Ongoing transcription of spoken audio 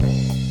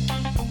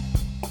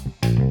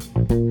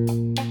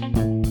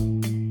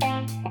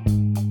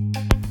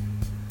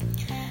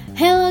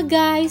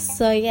guys,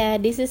 so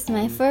this is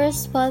my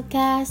first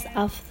podcast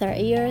after a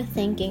year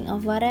thinking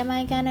of what am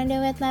I gonna do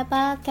with my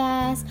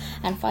podcast,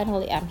 and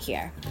finally I'm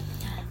here.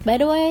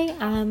 By the way,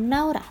 I'm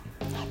Naura.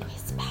 How do I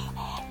spell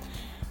it?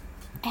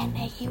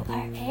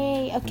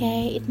 Naura.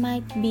 Okay, it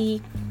might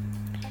be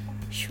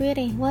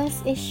Shwiri. What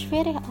is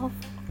Shwiri of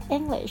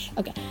English?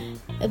 Okay,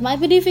 it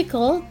might be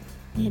difficult.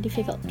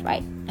 Difficult,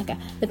 right? Okay,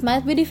 it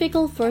might be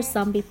difficult for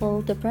some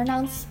people to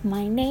pronounce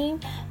my name,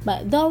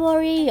 but don't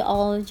worry, you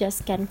all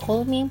just can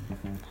call me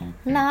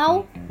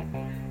Now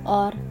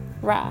or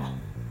Ra,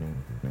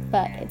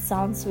 but it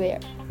sounds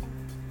weird.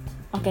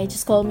 Okay,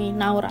 just call me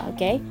Naura,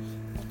 okay?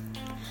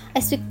 I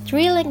speak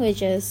 3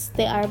 languages.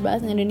 They are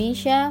Bahasa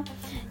Indonesia,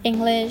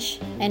 English,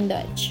 and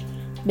Dutch.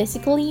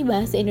 Basically,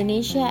 Bahasa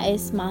Indonesia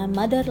is my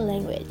mother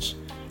language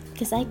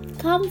because I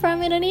come from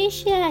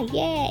Indonesia,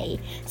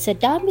 yay! So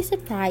don't be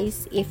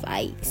surprised if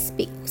I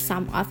speak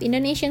some of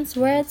Indonesian's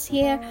words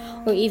here,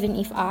 or even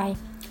if I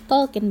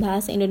talk in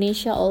Bahasa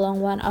Indonesia along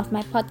one of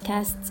my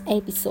podcast's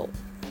episode.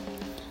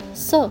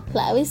 So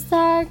let me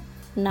start.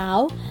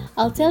 Now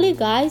I'll tell you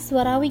guys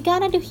what are we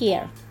gonna do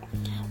here.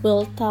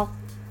 We'll talk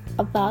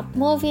about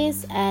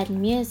movies and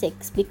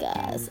musics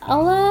because I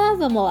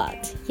love them a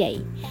lot, yay!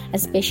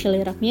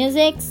 Especially rock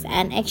musics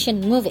and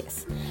action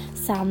movies.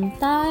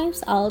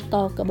 Sometimes I'll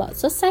talk about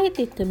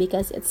society too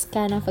because it's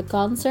kind of a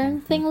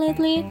concern thing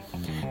lately,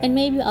 and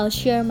maybe I'll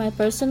share my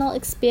personal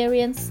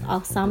experience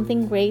of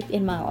something great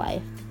in my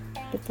life.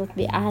 That would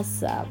be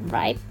awesome,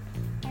 right?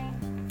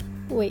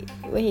 Wait.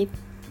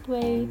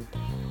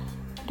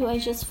 Do I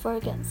just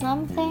forget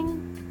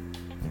something?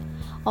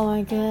 Oh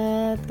my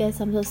god, guys,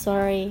 I'm so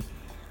sorry.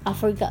 I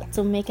forgot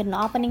to make an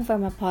opening for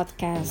my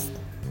podcast.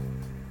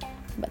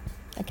 But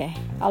okay,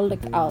 I'll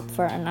look out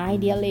for an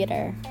idea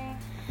later.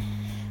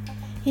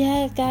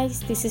 Yeah,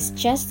 guys, this is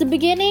just the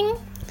beginning,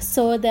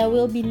 so there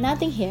will be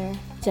nothing here,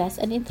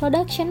 just an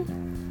introduction.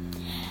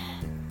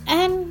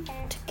 And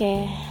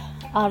okay,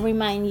 I'll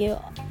remind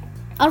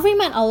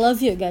all of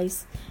you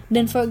guys,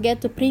 don't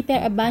forget to prepare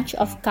a bunch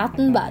of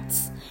cotton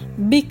buds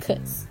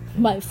because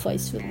my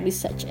voice will be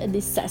such a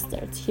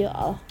disaster to you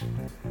all.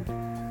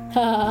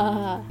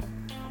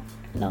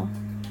 No,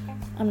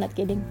 I'm not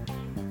kidding.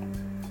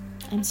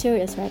 I'm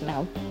serious right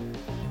now.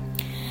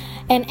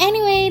 And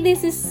anyway,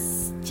 this is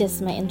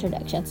just my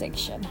introduction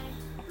section.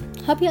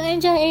 Hope you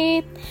enjoy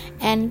it,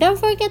 and don't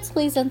forget to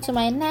listen to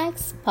my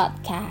next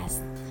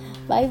podcast.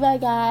 Bye bye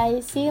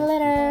guys, see you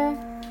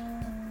later.